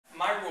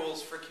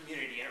rules for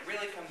community, and it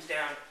really comes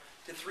down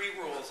to 3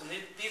 rules. And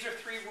these are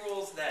 3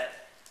 rules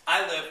that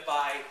I live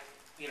by,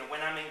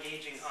 when I'm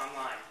engaging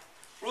online.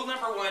 Rule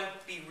number 1,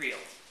 be real.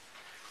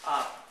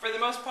 For the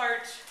most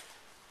part,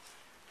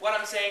 what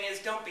I'm saying is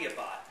don't be a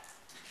bot.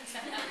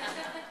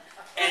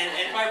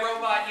 and by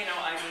robot,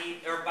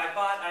 or by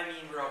bot, I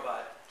mean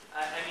robot.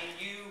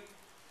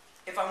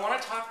 If I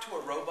want to talk to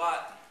a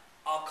robot,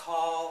 I'll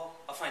call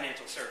a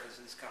financial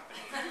services company,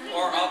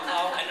 or I'll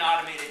call an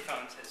automated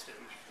phone system.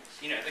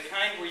 The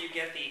kind where you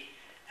get the,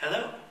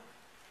 hello,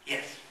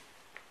 yes.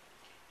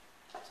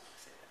 All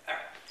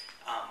right.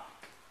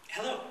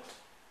 Hello,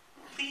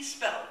 please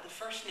spell the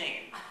first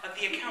name of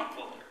the account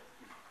holder.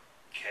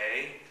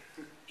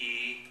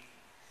 K-E-V-I-N.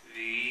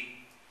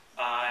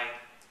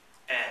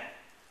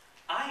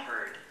 I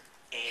heard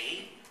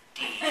A-D-E-F-N.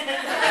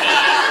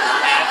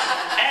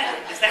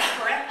 Is that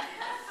correct?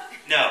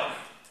 No.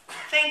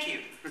 Thank you.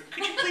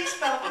 Could you please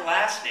spell the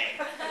last name?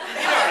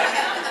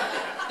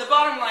 The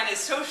bottom line is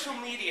social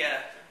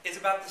media is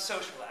about the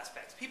social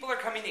aspects. People are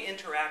coming to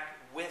interact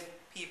with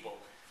people.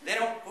 They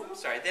don't want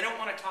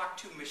to talk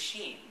to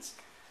machines.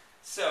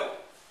 So,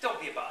 don't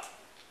be a bot.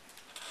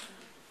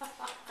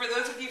 For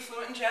those of you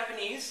fluent in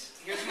Japanese,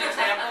 here's an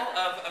example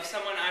of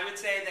someone I would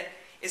say that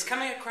is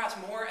coming across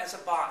more as a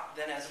bot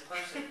than as a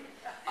person.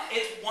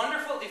 It's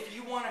wonderful if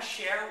you want to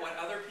share what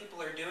other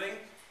people are doing,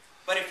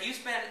 but if you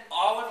spend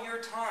all of your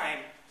time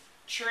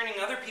churning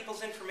other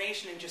people's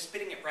information and just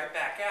spitting it right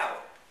back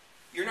out,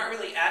 you're not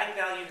really adding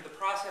value to the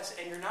process,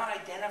 and you're not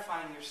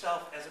identifying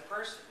yourself as a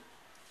person.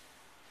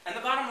 And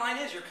the bottom line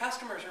is your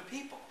customers are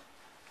people.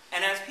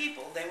 And as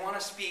people, they want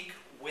to speak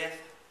with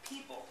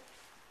people.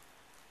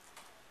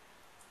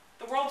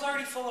 The world's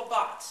already full of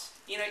bots.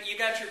 You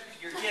got your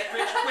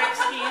get-rich-quick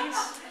schemes.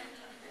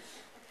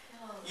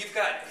 You've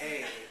got,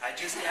 hey, I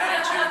just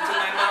added you to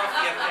my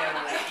mafia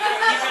family.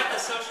 You've got the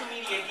social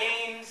media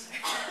games.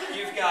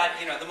 You've got,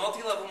 the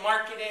multi-level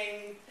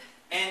marketing.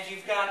 And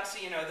you've got,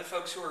 the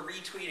folks who are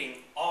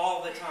retweeting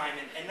all the time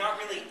and not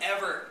really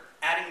ever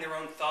adding their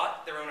own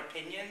thought, their own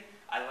opinion.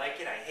 I like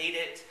it, I hate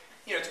it.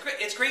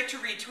 It's great to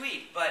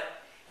retweet,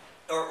 but,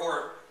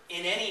 or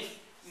in any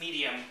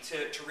medium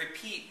to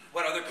repeat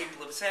what other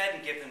people have said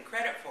and give them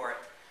credit for it.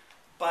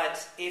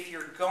 But if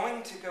you're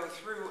going to go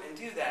through and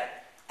do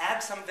that,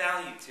 add some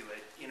value to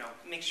it.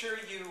 Make sure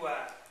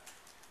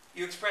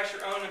you express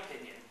your own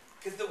opinion.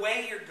 Because the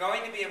way you're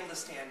going to be able to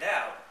stand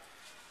out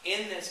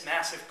in this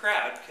massive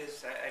crowd,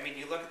 because,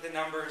 you look at the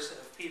numbers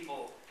of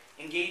people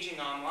engaging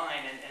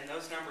online, and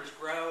those numbers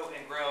grow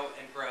and grow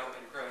and grow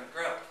and grow and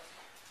grow.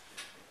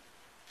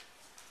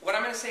 What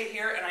I'm going to say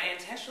here, and I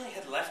intentionally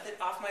had left it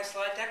off my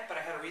slide deck, but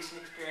I had a recent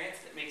experience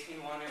that makes me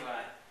want to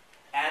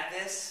add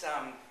this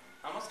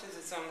almost as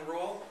its own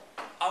rule.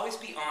 Always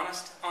be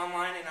honest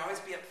online, and always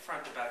be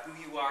upfront about who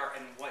you are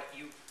and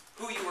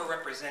who you are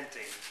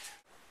representing.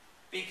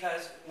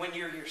 Because when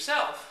you're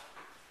yourself,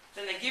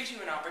 then that gives you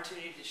an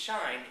opportunity to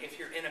shine if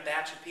you're in a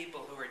batch of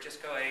people who are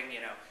just going,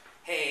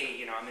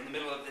 hey, I'm in the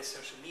middle of this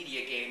social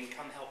media game,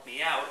 come help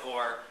me out,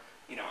 or,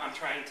 I'm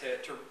trying to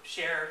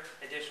share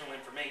additional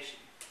information.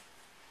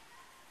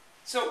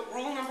 So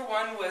rule number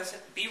 1 was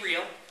be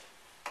real.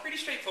 Pretty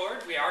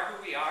straightforward. We are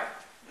who we are.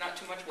 Not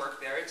too much work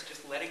there. It's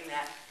just letting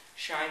that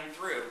shine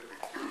through.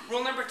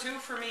 Rule number 2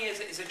 for me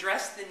is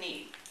address the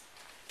need.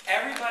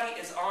 Everybody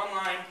is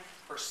online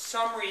for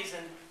some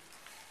reason.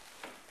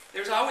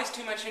 There's always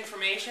too much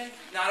information,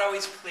 not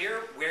always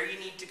clear where you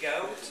need to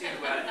go to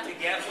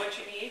get what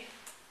you need.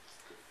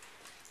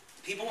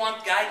 People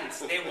want guidance.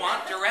 They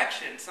want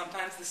direction.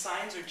 Sometimes the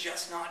signs are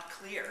just not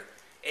clear.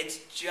 It's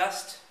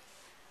just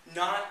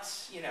not,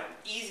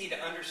 easy to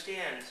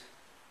understand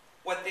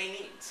what they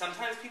need.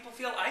 Sometimes people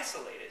feel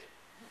isolated.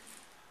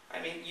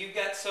 You've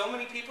got so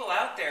many people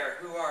out there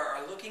who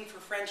are looking for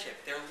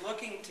friendship. They're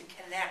looking to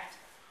connect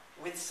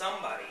with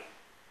somebody.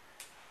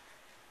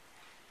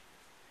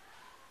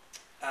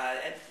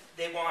 And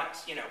they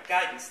want,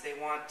 guidance. They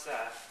want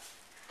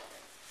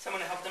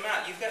someone to help them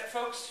out. You've got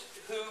folks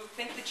who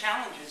think the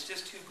challenge is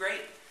just too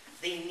great.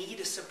 They need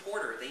a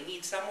supporter. They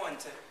need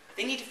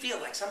they need to feel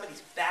like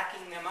somebody's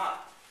backing them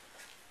up.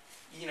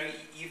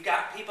 You've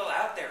got people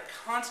out there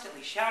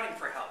constantly shouting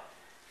for help,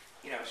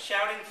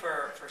 shouting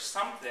for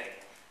something.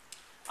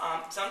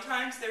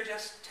 Sometimes they're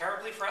just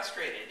terribly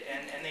frustrated,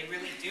 and they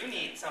really do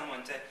need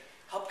someone to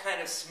help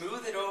kind of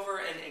smooth it over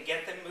and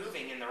get them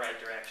moving in the right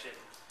direction.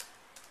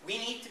 We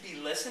need to be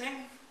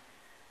listening,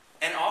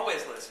 and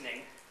always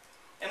listening,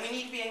 and we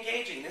need to be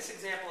engaging. This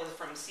example is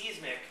from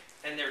Seismic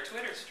and their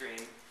Twitter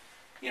stream.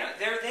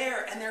 They're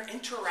there, and they're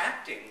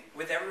interacting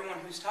with everyone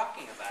who's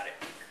talking about it.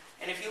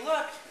 And if you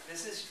look,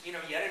 this is,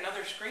 yet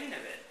another screen of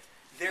it.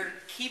 They're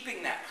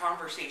keeping that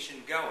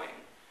conversation going.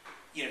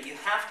 You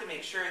have to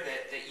make sure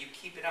that you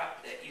keep it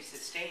up, that you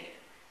sustain it.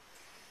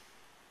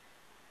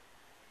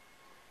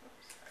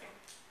 Oops, sorry.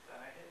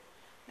 Thought I hit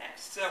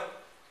next. So,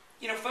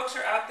 folks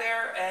are out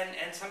there,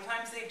 and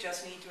sometimes they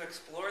just need to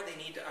explore, they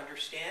need to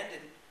understand,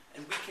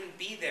 and we can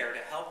be there to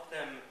help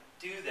them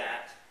do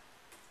that.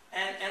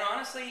 And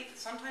honestly,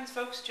 sometimes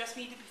folks just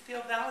need to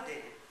feel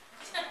validated.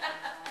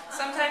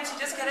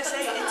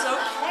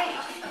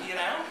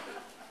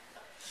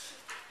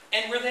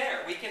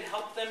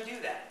 help them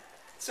do that.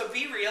 So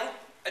be real,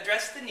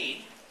 address the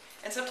need,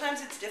 and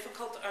sometimes it's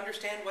difficult to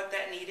understand what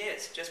that need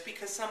is. Just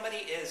because somebody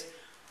is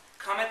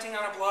commenting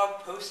on a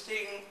blog,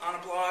 posting on a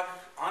blog,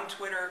 on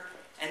Twitter,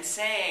 and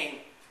saying,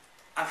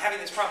 I'm having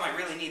this problem, I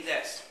really need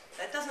this,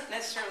 that doesn't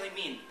necessarily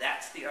mean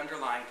that's the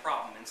underlying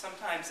problem. And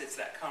sometimes it's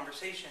that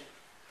conversation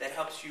that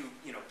helps you,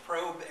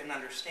 probe and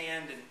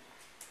understand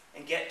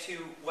and get to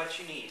what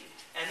you need.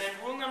 And then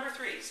rule number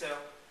 3. So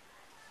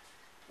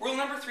rule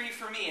number 3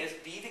 for me is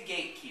be the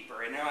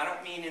gatekeeper. And now I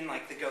don't mean in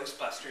like the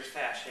Ghostbusters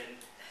fashion.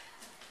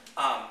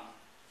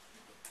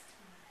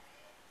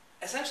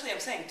 Essentially I'm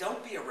saying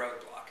don't be a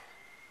roadblock.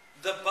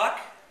 The buck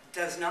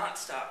does not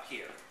stop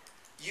here.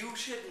 You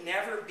should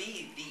never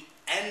be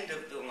the end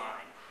of the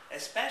line,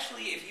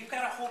 especially if you've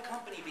got a whole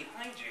company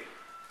behind you.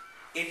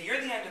 If you're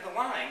the end of the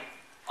line,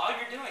 all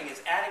you're doing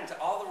is adding to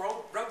all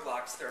the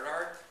roadblocks that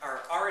are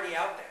already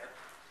out there.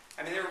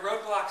 I mean, there are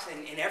roadblocks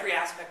in every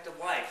aspect of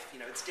life.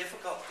 It's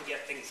difficult to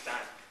get things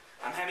done.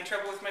 I'm having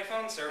trouble with my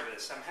phone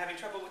service. I'm having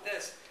trouble with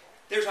this.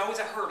 There's always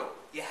a hurdle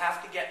you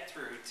have to get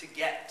through to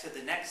get to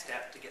the next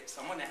step, to get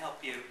someone to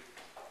help you.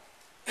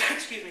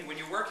 Excuse me, when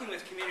you're working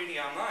with community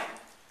online,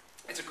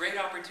 it's a great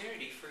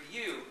opportunity for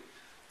you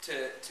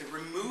to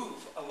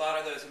remove a lot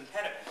of those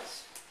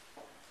impediments.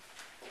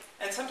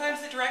 And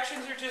sometimes the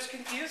directions are just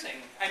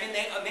confusing. I mean,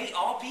 they may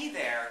all be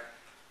there,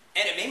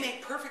 and it may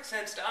make perfect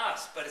sense to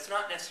us, but it's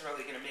not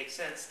necessarily going to make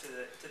sense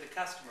to the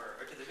customer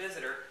or to the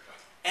visitor.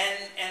 And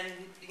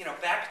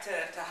back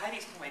to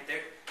Heidi's point,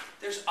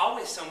 there's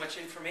always so much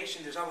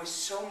information. There's always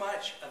so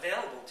much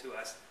available to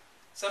us.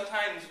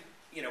 Sometimes,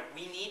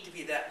 we need to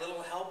be that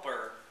little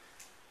helper,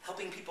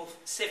 helping people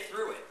sift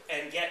through it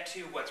and get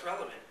to what's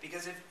relevant.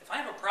 Because if I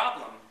have a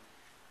problem,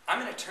 I'm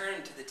going to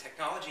turn to the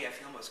technology I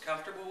feel most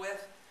comfortable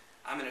with.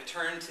 I'm going to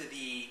turn to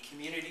the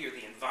community or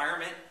the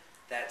environment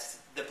that's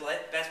the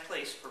best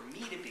place for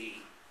me to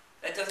be.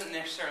 That doesn't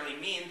necessarily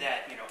mean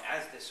that,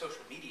 as the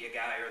social media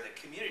guy or the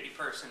community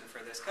person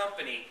for this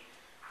company,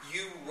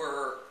 you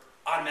were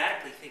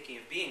automatically thinking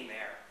of being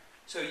there.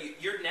 So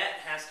your net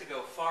has to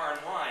go far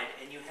and wide,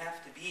 and you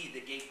have to be the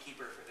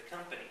gatekeeper for the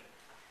company.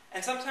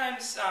 And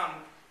sometimes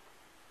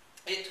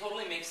it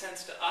totally makes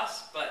sense to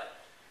us, but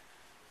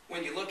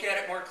when you look at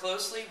it more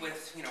closely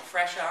with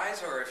fresh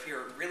eyes, or if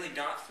you're really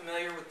not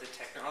familiar with the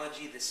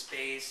technology, the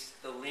space,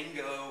 the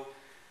lingo,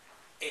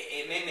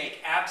 it may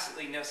make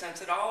absolutely no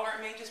sense at all, or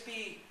it may just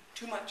be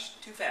too much,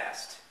 too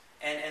fast,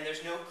 and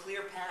there's no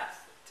clear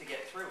path to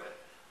get through it.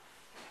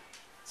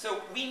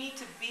 So we need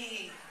to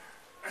be,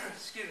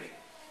 excuse me,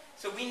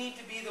 so we need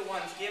to be the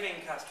ones giving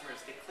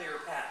customers the clear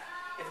path.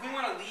 If we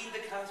want to lead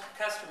the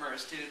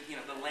customers to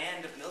the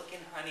land of milk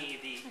and honey,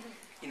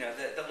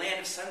 the land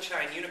of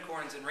sunshine,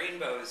 unicorns, and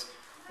rainbows,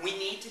 we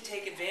need to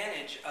take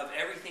advantage of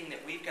everything that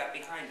we've got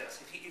behind us.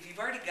 If you've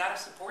already got a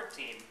support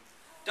team,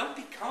 don't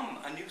become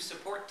a new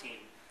support team.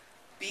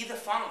 Be the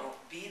funnel,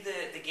 be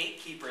the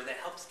gatekeeper that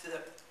helps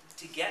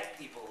to get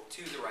people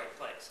to the right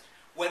place.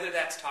 Whether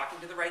that's talking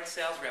to the right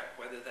sales rep,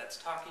 whether that's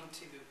talking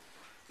to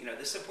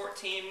the support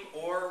team,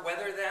 or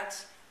whether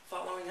that's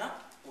following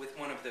up with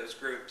one of those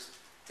groups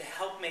to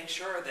help make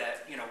sure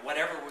that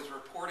whatever was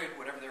reported,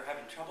 whatever they're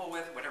having trouble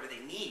with, whatever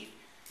they need,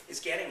 is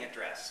getting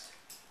addressed.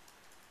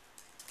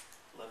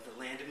 Love the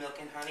land of milk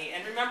and honey.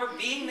 And remember,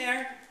 being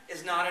there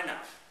is not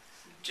enough.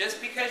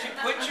 Just because you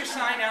put your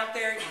sign out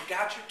there, you've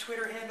got your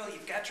Twitter handle,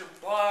 you've got your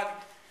blog,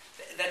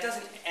 that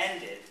doesn't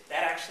end it.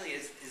 That actually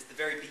is the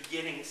very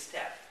beginning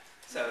step.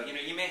 So,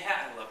 you may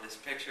have, I love this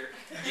picture,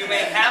 you may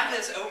have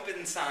this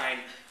open sign,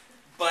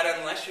 but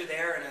unless you're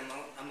there and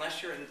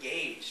unless you're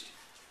engaged,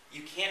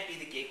 you can't be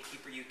the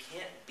gatekeeper, you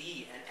can't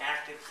be an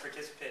active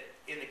participant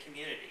in the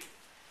community.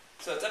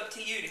 So it's up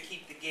to you to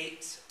keep the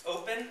gates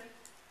open.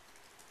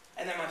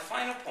 And then my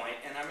final point,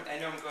 and I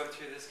know I'm going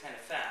through this kind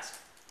of fast,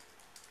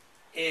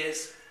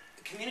 is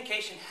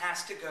communication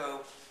has to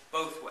go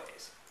both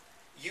ways.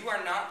 You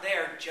are not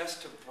there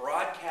just to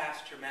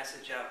broadcast your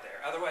message out there.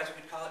 Otherwise,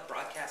 we'd call it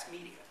broadcast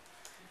media.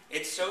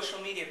 It's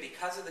social media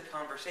because of the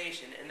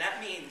conversation. And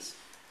that means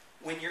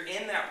when you're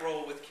in that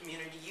role with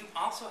community, you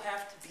also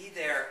have to be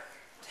there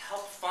to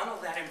help funnel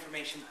that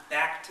information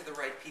back to the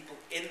right people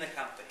in the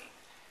company.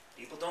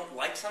 People don't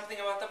like something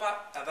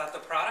about the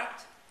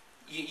product.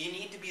 You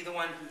need to be the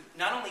one who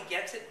not only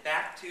gets it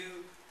back to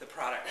the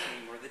product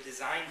team or the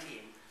design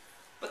team,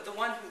 but the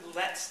one who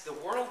lets the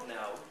world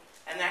know.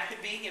 And that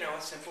could be,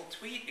 a simple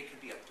tweet. It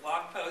could be a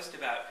blog post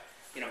about,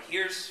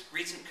 here's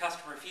recent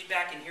customer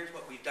feedback and here's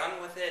what we've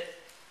done with it.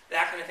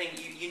 That kind of thing.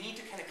 You need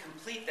to kind of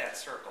complete that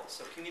circle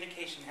so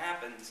communication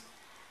happens.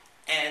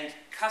 And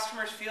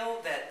customers feel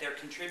that they're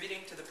contributing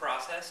to the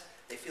process.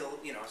 They feel,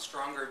 a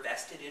stronger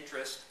vested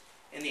interest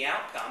in the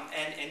outcome.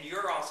 And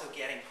you're also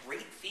getting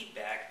great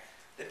feedback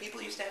that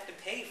people used to have to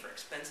pay for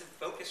expensive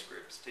focus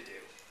groups to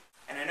do.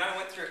 And I know I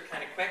went through it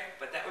kind of quick,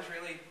 but that was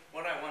really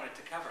what I wanted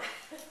to cover.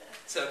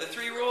 So the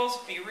 3 rules: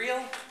 be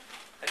real,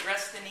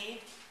 address the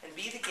need, and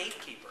be the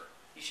gatekeeper.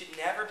 You should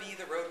never be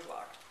the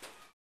roadblock.